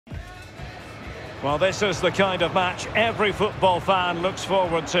Well, this is the kind of match every football fan looks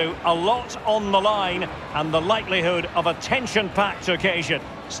forward to. A lot on the line and the likelihood of a tension-packed occasion.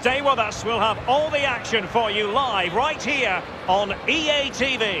 Stay with us, we'll have all the action for you live right here on EA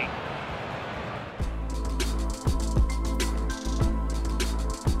TV.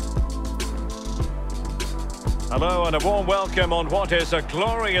 Hello and a warm welcome on what is a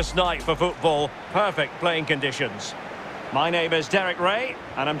glorious night for football. Perfect playing conditions. My name is Derek Ray,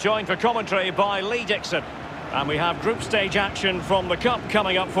 and I'm joined for commentary by Lee Dixon. And we have group stage action from the Cup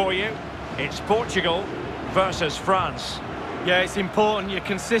coming up for you. It's Portugal versus France. Yeah, it's important you're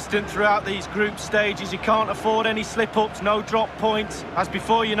consistent throughout these group stages. You can't afford any slip-ups, no drop points. As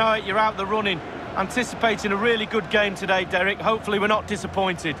before you know it, you're out the running. Anticipating a really good game today, Derek. Hopefully we're not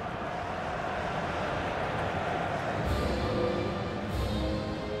disappointed.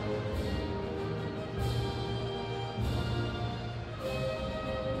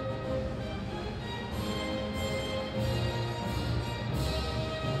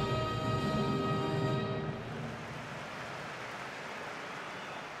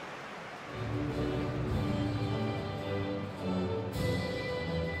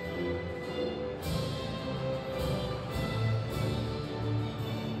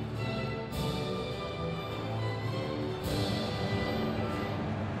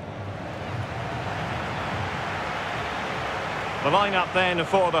 The lineup then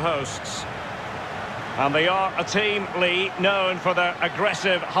for the hosts. And they are a team, Lee, known for their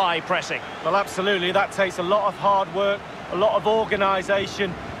aggressive high pressing. Well, absolutely. That takes a lot of hard work, a lot of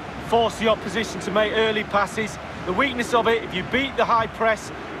organisation, force the opposition to make early passes. The weakness of it, if you beat the high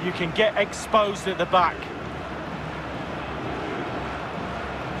press, you can get exposed at the back.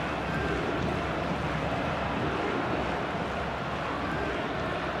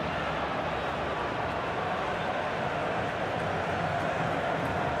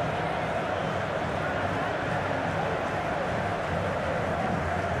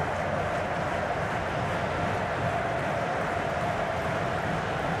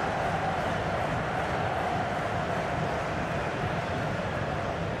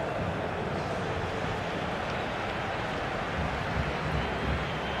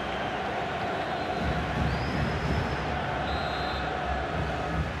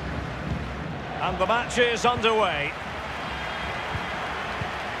 And the match is underway.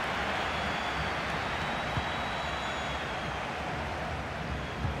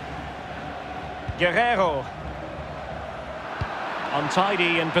 Guerrero.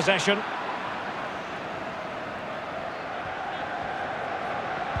 Untidy in possession.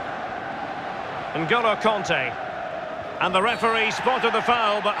 N'Golo Kanté. And the referee spotted the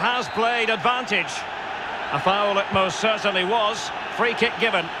foul but has played advantage. A foul it most certainly was. Free kick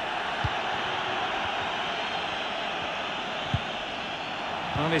given.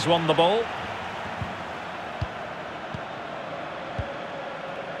 And he's won the ball.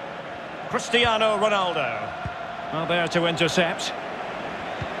 Cristiano Ronaldo. Well, there to intercept.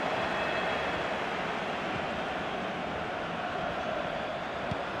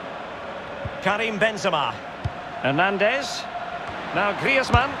 Karim Benzema. Hernandez. Now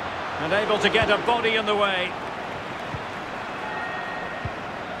Griezmann. And able to get a body in the way.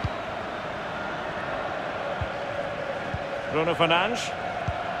 Bruno Fernandes.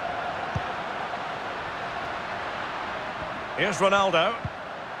 Here's Ronaldo.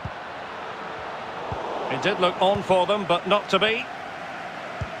 It did look on for them, but not to be.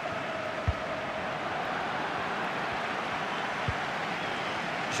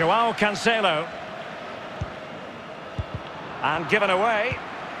 João Cancelo. And given away.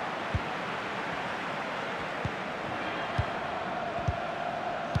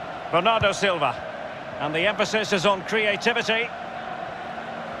 Bernardo Silva. And the emphasis is on creativity.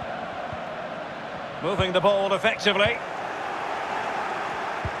 Moving the ball effectively.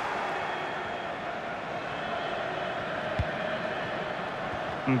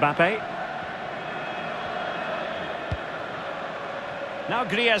 Mbappe. Now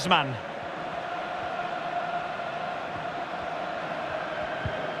Griezmann.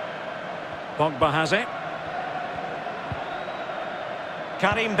 Pogba has it.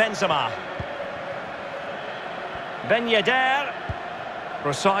 Karim Benzema. Ben Yedder.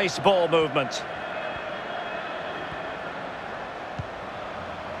 Precise ball movement.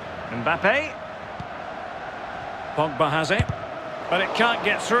 Mbappe. Pogba has it. But it can't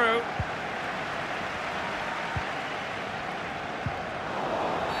get through.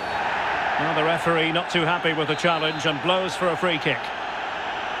 Well, the referee not too happy with the challenge and blows for a free kick.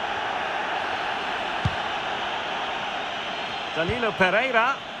 Danilo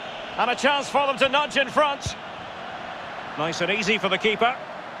Pereira. And a chance for them to nudge in front. Nice and easy for the keeper.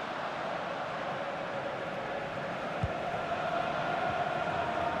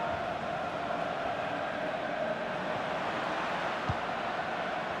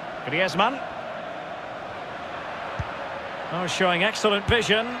 Griezmann. Oh, showing excellent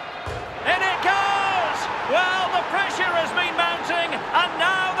vision. In it goes! Well, the pressure has been mounting, and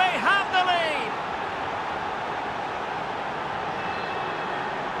now they have the lead.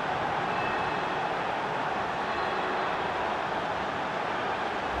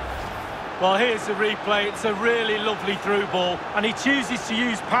 Well, here's the replay. It's a really lovely through ball, and he chooses to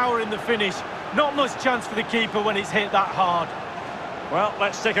use power in the finish. Not much chance for the keeper when it's hit that hard. Well,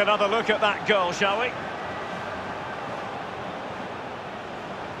 let's take another look at that goal, shall we?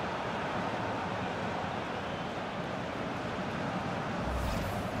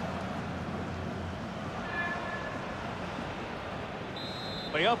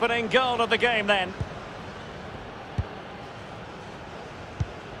 The opening goal of the game then.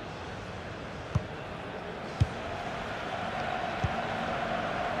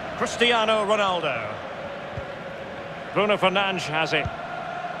 Cristiano Ronaldo. Bruno Fernandes has it.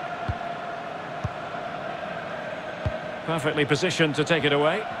 Perfectly positioned to take it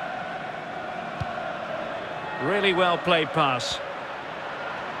away. Really well played pass.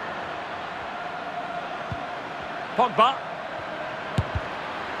 Pogba.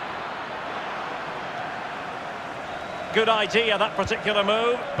 Good idea, that particular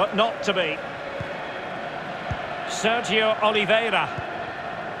move, but not to be. Sergio Oliveira.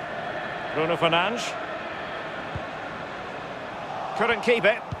 Bruno Fernandes. Couldn't keep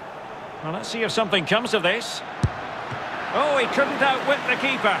it. Well, let's see if something comes of this. Oh, he couldn't outwit the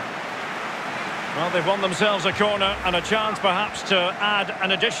keeper. Well, they've won themselves a corner and a chance perhaps to add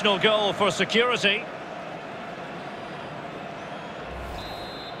an additional goal for security.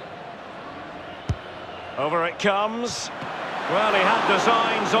 Over it comes. Well, he had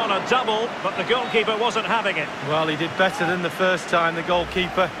designs on a double, but the goalkeeper wasn't having it. Well, he did better than the first time, the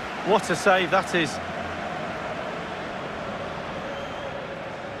goalkeeper. What a save that is.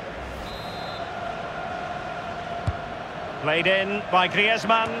 Played in by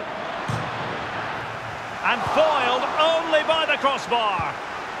Griezmann. And foiled only by the crossbar.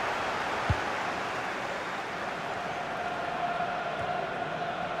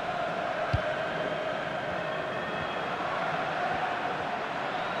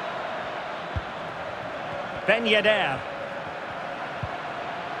 Ben Yedder.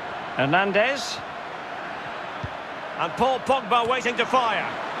 Hernandez. And Paul Pogba waiting to fire.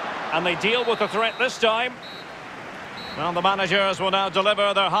 And they deal with the threat this time. Well, the managers will now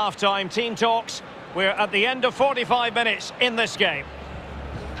deliver their half-time team talks. We're at the end of 45 minutes in this game.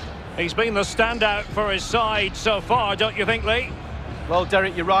 He's been the standout for his side so far, don't you think, Lee? Well,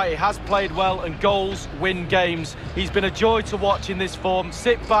 Derek, you're right. He has played well, and goals win games. He's been a joy to watch in this form.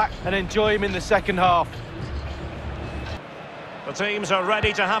 Sit back and enjoy him in the second half. The teams are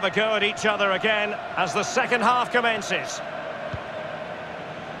ready to have a go at each other again as the second half commences.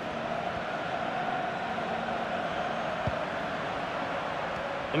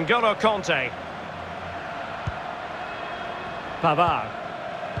 N'Golo Kanté. Pavard.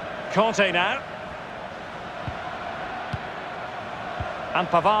 Kanté now. And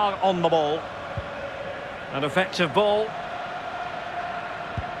Pavard on the ball. An effective ball.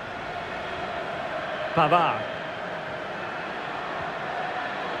 Pavard.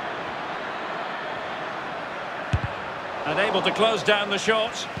 And able to close down the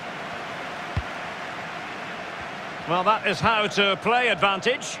shot. Well, that is how to play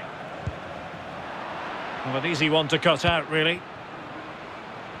advantage. Well, an easy one to cut out, really.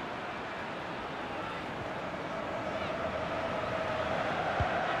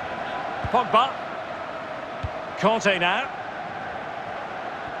 Pogba. Kanté now.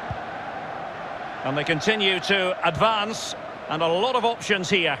 And they continue to advance. And a lot of options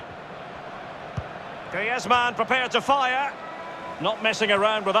here. Griezmann prepared to fire. Not messing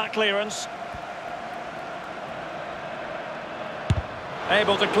around with that clearance.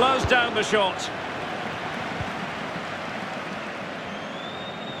 Able to close down the shot.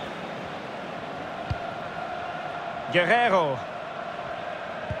 Guerreiro.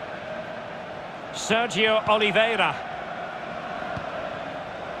 Sergio Oliveira.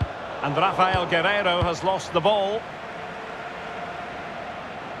 And Rafael Guerreiro has lost the ball.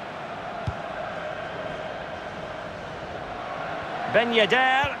 Ben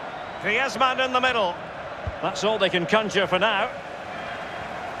Yedder. Griezmann in the middle. That's all they can conjure for now.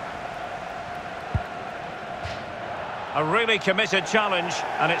 A really committed challenge,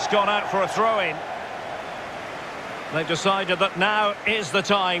 and it's gone out for a throw-in. They've decided that now is the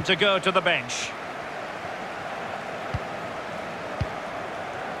time to go to the bench.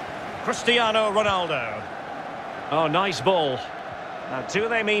 Cristiano Ronaldo. Oh, nice ball. Now, do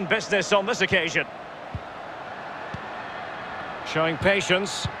they mean business on this occasion? Showing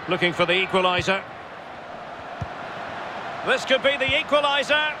patience, looking for the equaliser. This could be the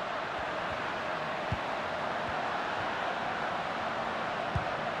equaliser.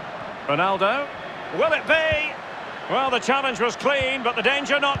 Ronaldo. Will it be? Well, the challenge was clean, but the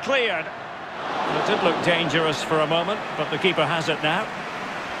danger not cleared. It did look dangerous for a moment, but the keeper has it now.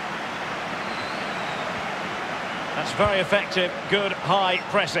 That's very effective, good, high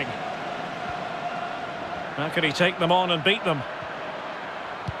pressing. How can he take them on and beat them?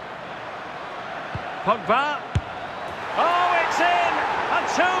 Pogba. Oh, it's in! A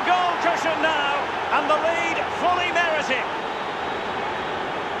two-goal cushion now, and the lead fully merited.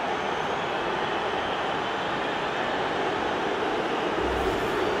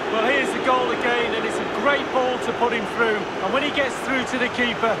 Well, here's the goal again, and it's a great ball to put him through. And when he gets through to the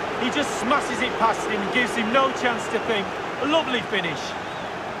keeper, he just smashes it past him and gives him no chance to think. A lovely finish.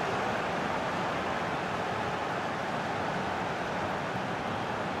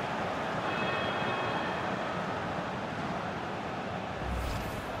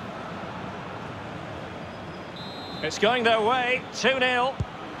 It's going their way, 2-0.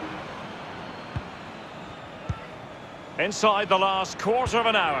 Inside the last quarter of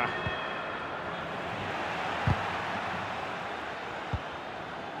an hour.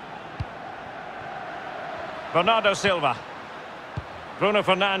 Bernardo Silva. Bruno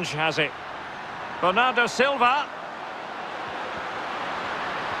Fernandes has it. Bernardo Silva.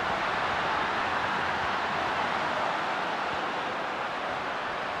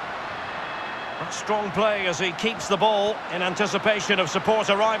 That's strong play as he keeps the ball in anticipation of support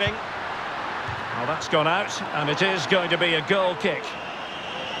arriving. Well, that's gone out, and it is going to be a goal kick.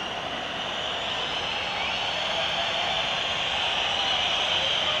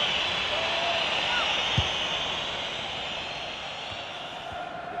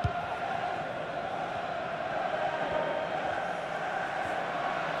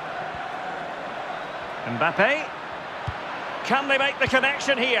 Mbappe. Can they make the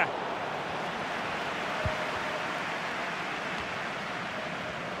connection here?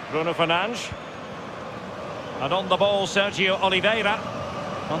 Bruno Fernandes. And on the ball, Sergio Oliveira.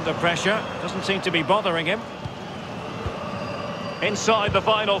 Under pressure, doesn't seem to be bothering him. Inside the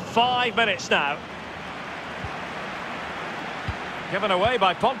final 5 minutes now. Given away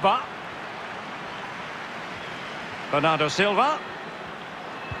by Pogba. Bernardo Silva.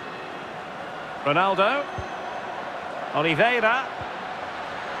 Ronaldo. Oliveira.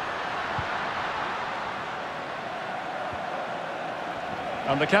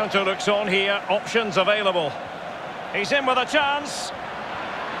 And the counter looks on here, options available. He's in with a chance.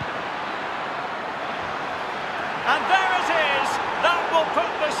 And there it is! That will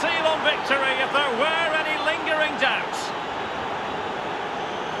put the seal on victory if there were any lingering doubts.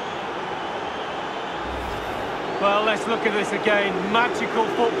 Well, let's look at this again. Magical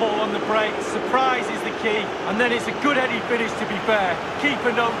football on the break. Surprise is the key. And then it's a good heady finish, to be fair.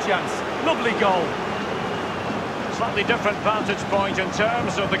 Keeper no chance. Lovely goal. Slightly different vantage point in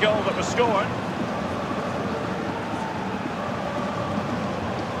terms of the goal that was scored.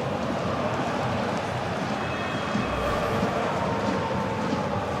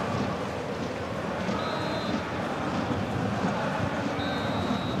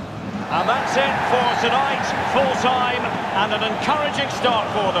 And that's it for tonight, full time, and an encouraging start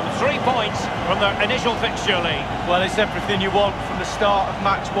for them. 3 points from their initial fixture lead. Well, it's everything you want from the start of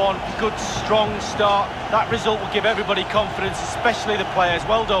match one. Good, strong start. That result will give everybody confidence, especially the players.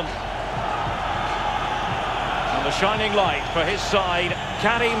 Well done. And the shining light for his side,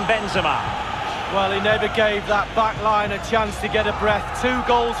 Karim Benzema. Well, he never gave that back line a chance to get a breath. 2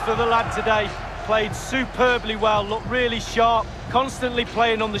 goals for the lad today. Played superbly well, looked really sharp, constantly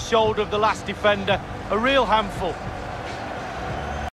playing on the shoulder of the last defender. A real handful.